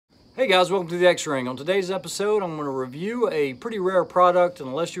Hey guys, welcome to the X-Ring. On today's episode, I'm going to review a pretty rare product, and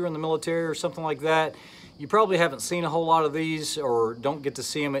unless you're in the military or something like that, you probably haven't seen a whole lot of these or don't get to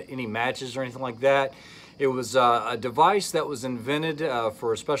see them at any matches or anything like that. It was a device that was invented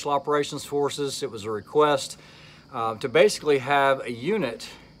for Special Operations Forces. It was a request to basically have a unit.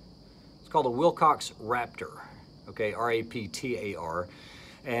 It's called a Wilcox RAPTAR, okay, R-A-P-T-A-R.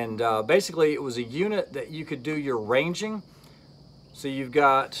 And basically it was a unit that you could do your ranging. So you've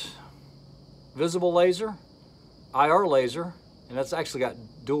got visible laser, IR laser, and that's actually got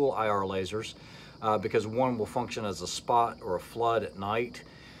dual IR lasers because one will function as a spot or a flood at night.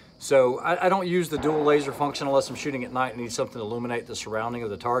 So I don't use the dual laser function unless I'm shooting at night and need something to illuminate the surrounding of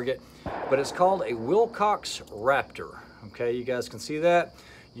the target. But it's called a Wilcox RAPTAR. Okay, you guys can see that.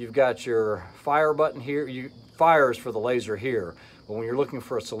 You've got your fire button here. Fire is for the laser here, but when you're looking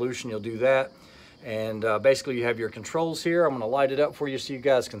for a solution, you'll do that. And basically you have your controls here. I'm going to light it up for you so you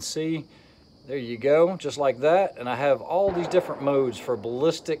guys can see. There you go, just like that. And I have all these different modes for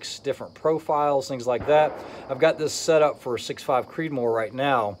ballistics, different profiles, things like that. I've got this set up for a 6.5 Creedmoor right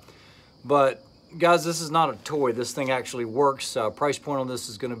now. But guys, this is not a toy. This thing actually works. Price point on this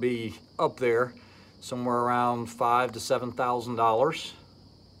is going to be up there, somewhere around $5,000 to $7,000.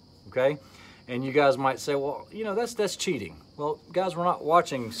 Okay, and you guys might say, well, you know, that's cheating. Well, guys, we're not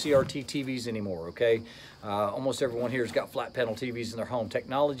watching CRT TVs anymore, okay? Almost everyone here has got flat panel TVs in their home.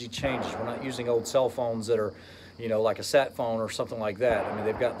 Technology changes. We're not using old cell phones that are, you know, like a sat phone or something like that. I mean,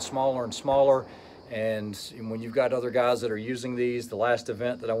 they've gotten smaller and smaller. And when you've got other guys that are using these, the last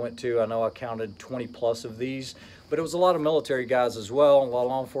event that I went to, I know I counted 20 plus of these, but it was a lot of military guys as well, a lot of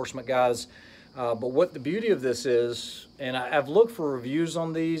law enforcement guys. But what the beauty of this is, and I've looked for reviews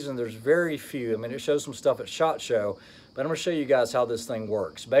on these, and there's very few. I mean, it shows some stuff at SHOT Show, but I'm going to show you guys how this thing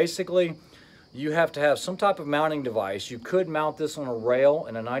works. Basically, you have to have some type of mounting device. You could mount this on a rail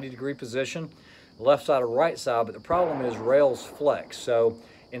in a 90-degree position, left side or right side, but the problem is rails flex. So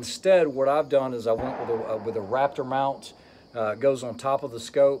instead, what I've done is I went with a Raptor mount. It goes on top of the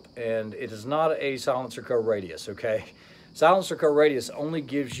scope, and it is not a silencer co-radius, okay? Silencer co-radius only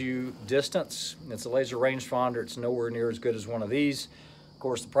gives you distance. It's a laser rangefinder. It's nowhere near as good as one of these. Of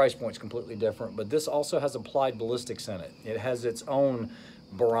course, the price point's completely different, but this also has Applied Ballistics in it. It has its own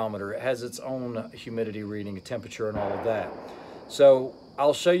barometer. It has its own humidity reading, temperature, and all of that. So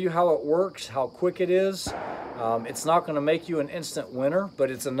I'll show you how it works, how quick it is. It's not going to make you an instant winner,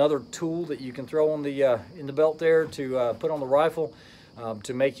 but it's another tool that you can throw on the in the belt there to put on the rifle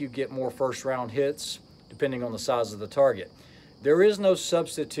to make you get more first round hits, depending on the size of the target. There is no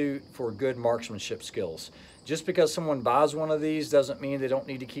substitute for good marksmanship skills. Just because someone buys one of these doesn't mean they don't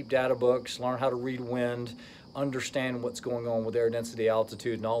need to keep data books, learn how to read wind, understand what's going on with air density,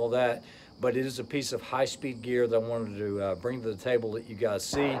 altitude, and all of that. But it is a piece of high-speed gear that I wanted to bring to the table that you guys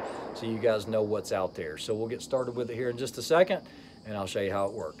see, so you guys know what's out there. So we'll get started with it here in just a second, and I'll show you how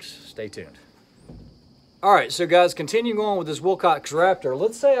it works. Stay tuned. All right, so guys, continuing on with this Wilcox RAPTAR,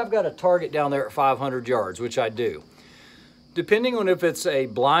 let's say I've got a target down there at 500 yards, which I do. Depending on if it's a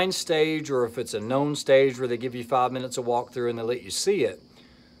blind stage or if it's a known stage where they give you 5 minutes of walkthrough and they let you see it,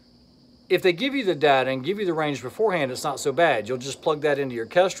 if they give you the data and give you the range beforehand, it's not so bad. You'll just plug that into your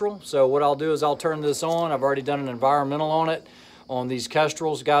Kestrel. So what I'll do is I'll turn this on. I've already done an environmental on it, on these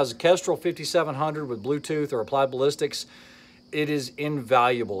Kestrels. Guys, a Kestrel 5700 with Bluetooth or Applied Ballistics, it is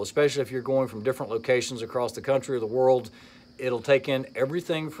invaluable, especially if you're going from different locations across the country or the world. It'll take in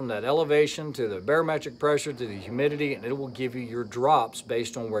everything from that elevation to the barometric pressure to the humidity, and it will give you your drops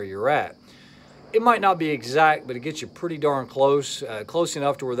based on where you're at. It might not be exact, but it gets you pretty darn close, close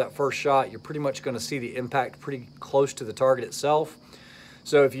enough to where that first shot, you're pretty much going to see the impact pretty close to the target itself.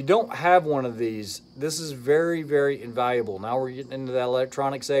 So if you don't have one of these, this is very, very invaluable. Now we're getting into that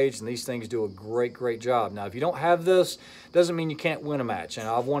electronics age, and these things do a great, great job. Now, if you don't have this, doesn't mean you can't win a match. And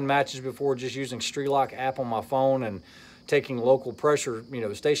I've won matches before just using Strelock app on my phone and taking local pressure, you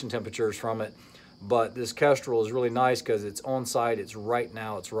know, station temperatures from it. But this Kestrel is really nice because it's on site. It's right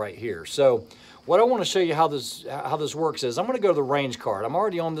now. It's right here. So what I want to show you how this works is I'm going to go to the range card. I'm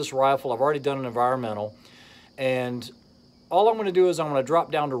already on this rifle. I've already done an environmental, and all I'm going to do is I'm going to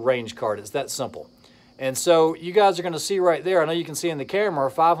drop down to range card. It's that simple. And so you guys are going to see right there, I know you can see in the camera,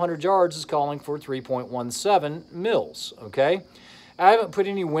 500 yards is calling for 3.17 mils, okay? I haven't put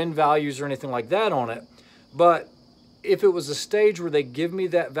any wind values or anything like that on it, but if it was a stage where they give me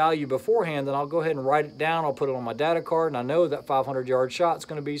that value beforehand, then I'll go ahead and write it down. I'll put it on my data card, and I know that 500 yard shot is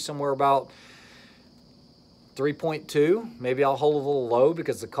going to be somewhere about 3.2. Maybe I'll hold a little low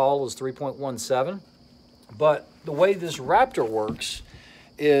because the call is 3.17. But the way this RAPTAR works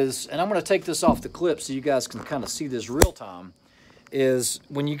is, and I'm going to take this off the clip so you guys can kind of see this real time, is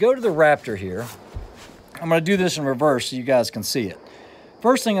when you go to the Raptor here, I'm going to do this in reverse so you guys can see it.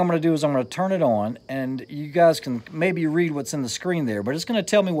 First thing I'm going to do is I'm going to turn it on, and you guys can maybe read what's in the screen there, but it's going to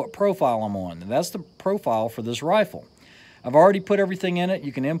tell me what profile I'm on, and that's the profile for this rifle. I've already put everything in it.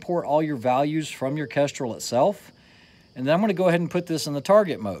 You can import all your values from your Kestrel itself, and then I'm going to go ahead and put this in the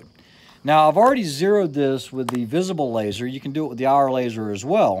target mode. Now, I've already zeroed this with the visible laser. You can do it with the IR laser as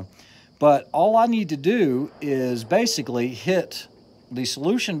well, but all I need to do is basically hit the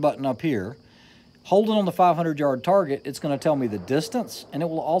solution button up here, hold it on the 500-yard target. It's going to tell me the distance, and it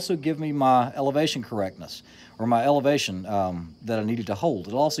will also give me my elevation correctness, or my elevation that I needed to hold.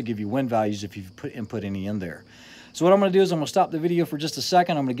 It'll also give you wind values if you've input any in there. So what I'm going to do is I'm going to stop the video for just a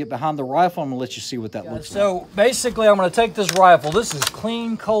second. I'm going to get behind the rifle. I'm going to let you see what that looks like. So basically, I'm going to take this rifle. This is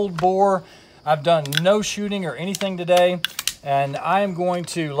clean, cold bore. I've done no shooting or anything today, and I am going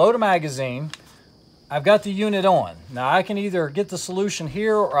to load a magazine. I've got the unit on. Now I can either get the solution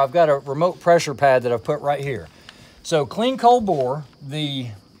here, or I've got a remote pressure pad that I've put right here. So clean, cold bore. The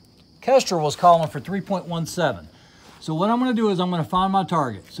Kestrel was calling for 3.17. So what I'm going to do is I'm going to find my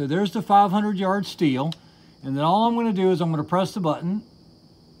target. So there's the 500-yard steel, and then all I'm going to do is I'm going to press the button.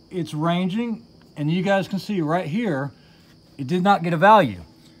 It's ranging, and you guys can see right here, it did not get a value.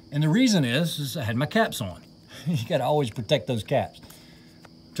 And the reason is I had my caps on. You got to always protect those caps.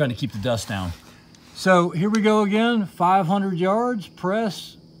 I'm trying to keep the dust down. So here we go again, 500 yards,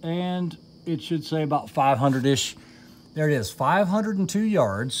 press, and it should say about 500-ish. There it is, 502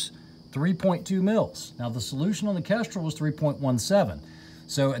 yards, 3.2 mils. Now the solution on the Kestrel was 3.17.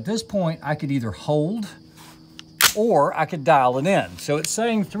 So at this point, I could either hold or I could dial it in. So it's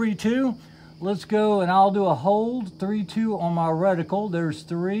saying 3.2. Let's go, and I'll do a hold, 3.2 on my reticle. There's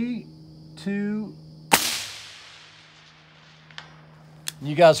 3, 2.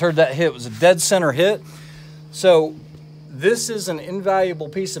 You guys heard that hit. It was a dead center hit. So this is an invaluable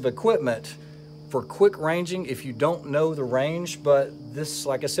piece of equipment for quick ranging if you don't know the range, but this,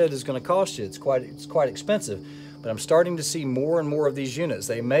 like I said, is going to cost you. It's quite expensive. But I'm starting to see more and more of these units.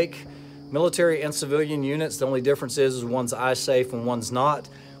 They make military and civilian units. The only difference is one's eye safe and one's not,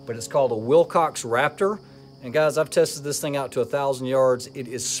 but it's called a Wilcox RAPTAR. And guys, I've tested this thing out to 1,000 yards. It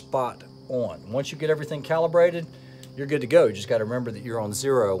is spot on. Once you get everything calibrated, you're good to go. You just got to remember that you're on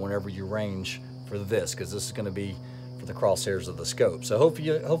 0 whenever you range for this, because this is going to be for the crosshairs of the scope. So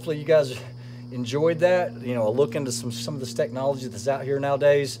hopefully you guys enjoyed that. You know, a look into some of this technology that's out here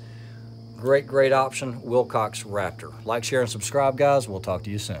nowadays. Great option, Wilcox RAPTAR. Like, share, and subscribe, guys. We'll talk to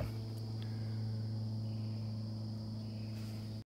you soon.